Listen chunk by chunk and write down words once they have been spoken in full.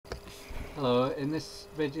Hello, in this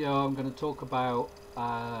video I'm going to talk about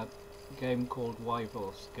a game called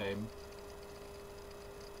Withoff's game.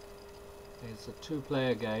 It's a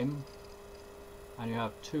two-player game and you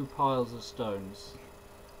have two piles of stones,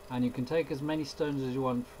 and you can take as many stones as you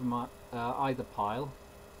want from either pile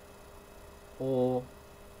or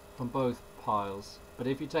from both piles, but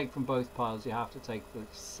if you take from both piles you have to take the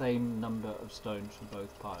same number of stones from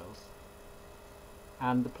both piles,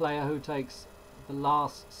 and the player who takes the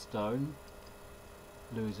last stone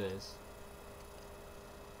loses.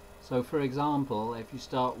 So for example, if you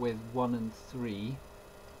start with 1 and 3,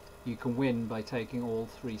 you can win by taking all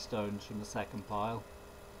 3 stones from the second pile,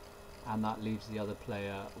 and that leaves the other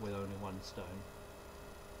player with only 1 stone.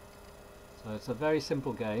 So it's a very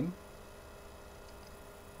simple game.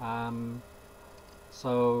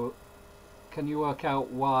 So can you work out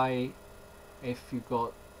why, if you've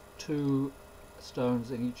got 2 stones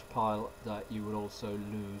in each pile, that you would also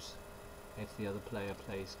lose if the other player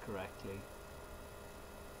plays correctly?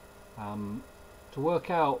 To work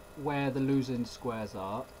out where the losing squares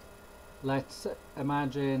are, let's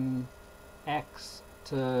imagine X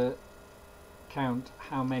to count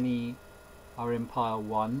how many are in pile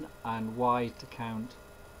 1 and Y to count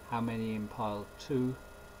how many in pile 2,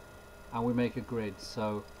 and we make a grid.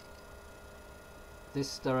 So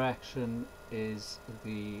this direction is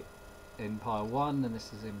in pile 1 and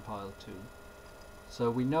this is in pile 2.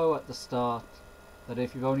 So we know at the start that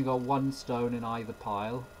if you've only got 1 stone in either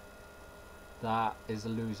pile, that is a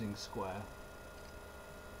losing square.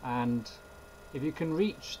 And if you can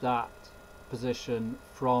reach that position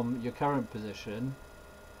from your current position,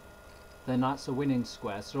 then that's a winning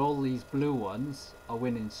square. So all these blue ones are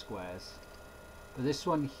winning squares. But this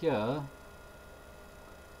one here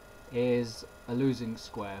is a losing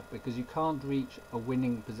square because you can't reach a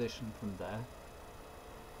winning position from there.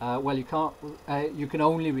 Well, you can't. You can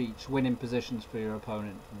only reach winning positions for your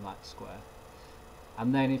opponent from that square.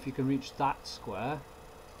 And then if you can reach that square,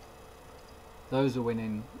 those are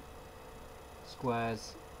winning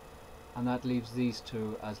squares, and that leaves these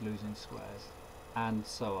two as losing squares, and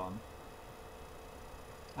so on.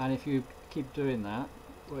 And if you keep doing that,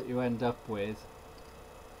 what you end up with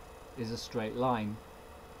is a straight line,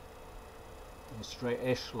 a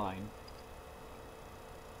straight-ish line.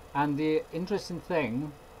 And the interesting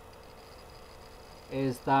thing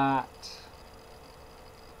is that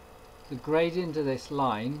the gradient of this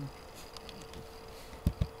line,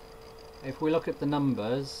 if we look at the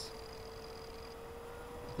numbers,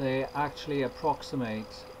 they actually approximate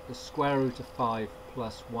the square root of 5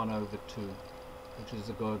 plus 1 over 2, which is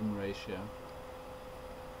a golden ratio.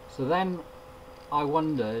 So then I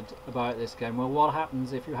wondered about this game, well, what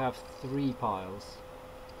happens if you have 3 piles?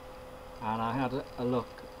 And I had a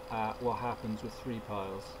look at what happens with 3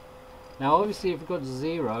 piles. Now obviously if you've got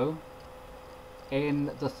 0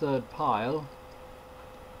 in the third pile,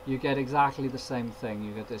 you get exactly the same thing.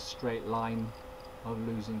 You get this straight line of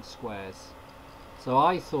losing squares. So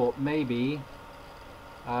I thought maybe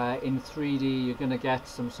in 3D you're going to get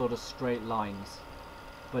some sort of straight lines,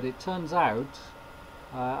 but it turns out,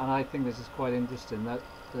 and I think this is quite interesting, that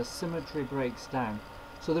the symmetry breaks down.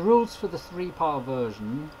 So the rules for the 3 pile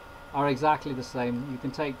version are exactly the same. You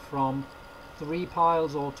can take from 3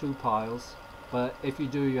 piles or 2 piles, but if you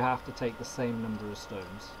do, you have to take the same number of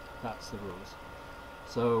stones. That's the rules.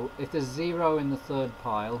 So if there's 0 in the third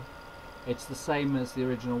pile, it's the same as the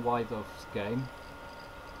original Withoff's game.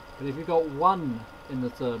 But if you've got 1 in the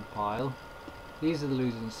third pile, these are the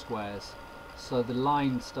losing squares. So the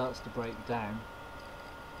line starts to break down.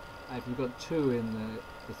 If you've got 2 in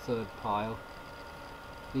the third pile,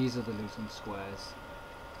 these are the losing squares.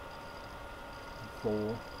 4,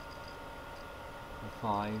 and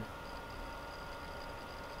 5,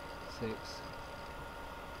 6,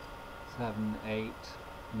 7, 8,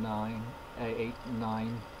 9,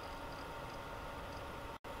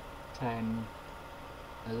 10,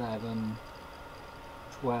 11,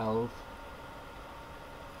 12,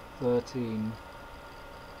 13.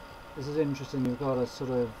 This is interesting, you've got a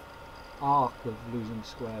sort of arc of losing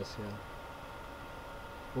squares here.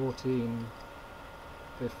 14,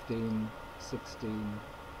 15, 16,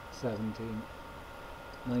 17,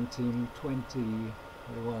 19, 20,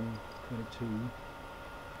 21, 22.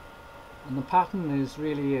 And the pattern is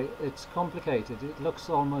really, it's complicated. It looks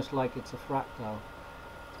almost like it's a fractal.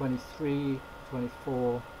 23,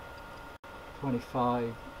 24,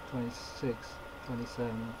 25, 26,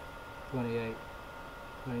 27, 28,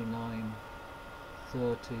 29,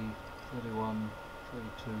 30, 31,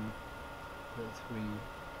 32, 33,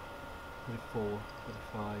 34,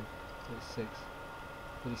 35, 36,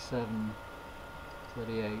 37,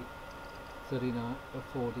 38, 39,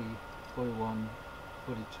 40, 41,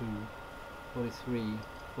 42, 43,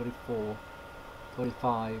 44,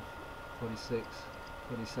 45, 46,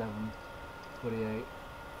 47, 48,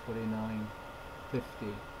 49, 50,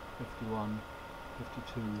 51,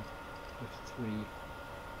 52, 53,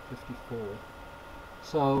 54.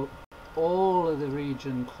 So all of the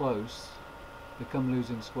region close become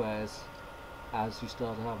losing squares as you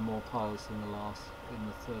start to have more piles in the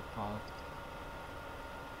third pile.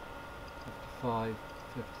 55,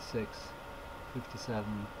 56,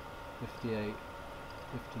 57, 58,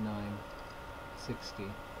 59, 60.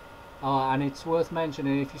 And it's worth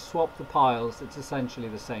mentioning, if you swap the piles, it's essentially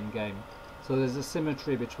the same game. So there's a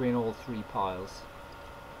symmetry between all three piles,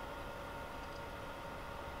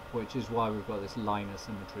 which is why we've got this line of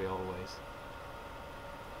symmetry always.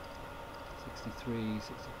 63,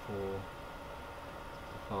 64,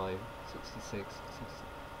 65, 66,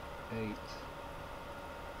 68,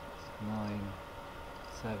 69,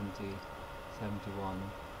 70, 71.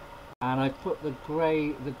 And I put the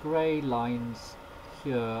grey lines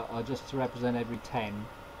here are just to represent every 10.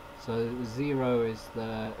 So 0 is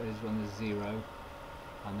when there's 0,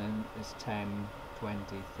 and then it's 10, 20,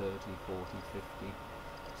 30, 40, 50.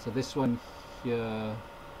 So this one here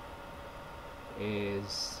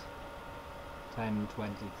is 10,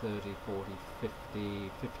 20, 30, 40,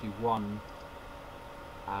 50, 51,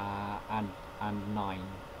 and 9.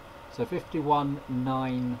 So 51,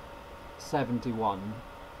 9, 71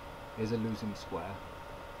 is a losing square.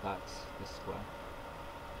 That's this square.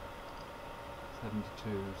 72,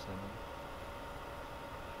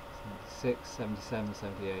 76, 77,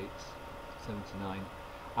 78, 79.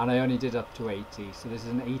 And I only did up to 80, so this is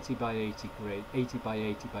an 80 by 80 grid, 80 by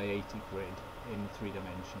 80 by 80 grid in 3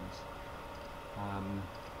 dimensions.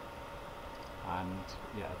 And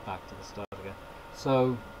yeah, back to the start again.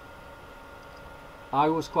 So I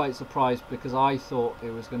was quite surprised because I thought it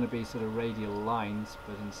was going to be sort of radial lines,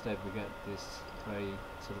 but instead we get this very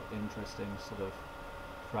sort of interesting sort of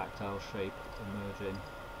fractal shape emerging.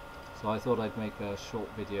 So I thought I'd make a short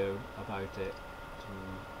video about it to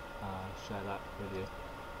share that with you.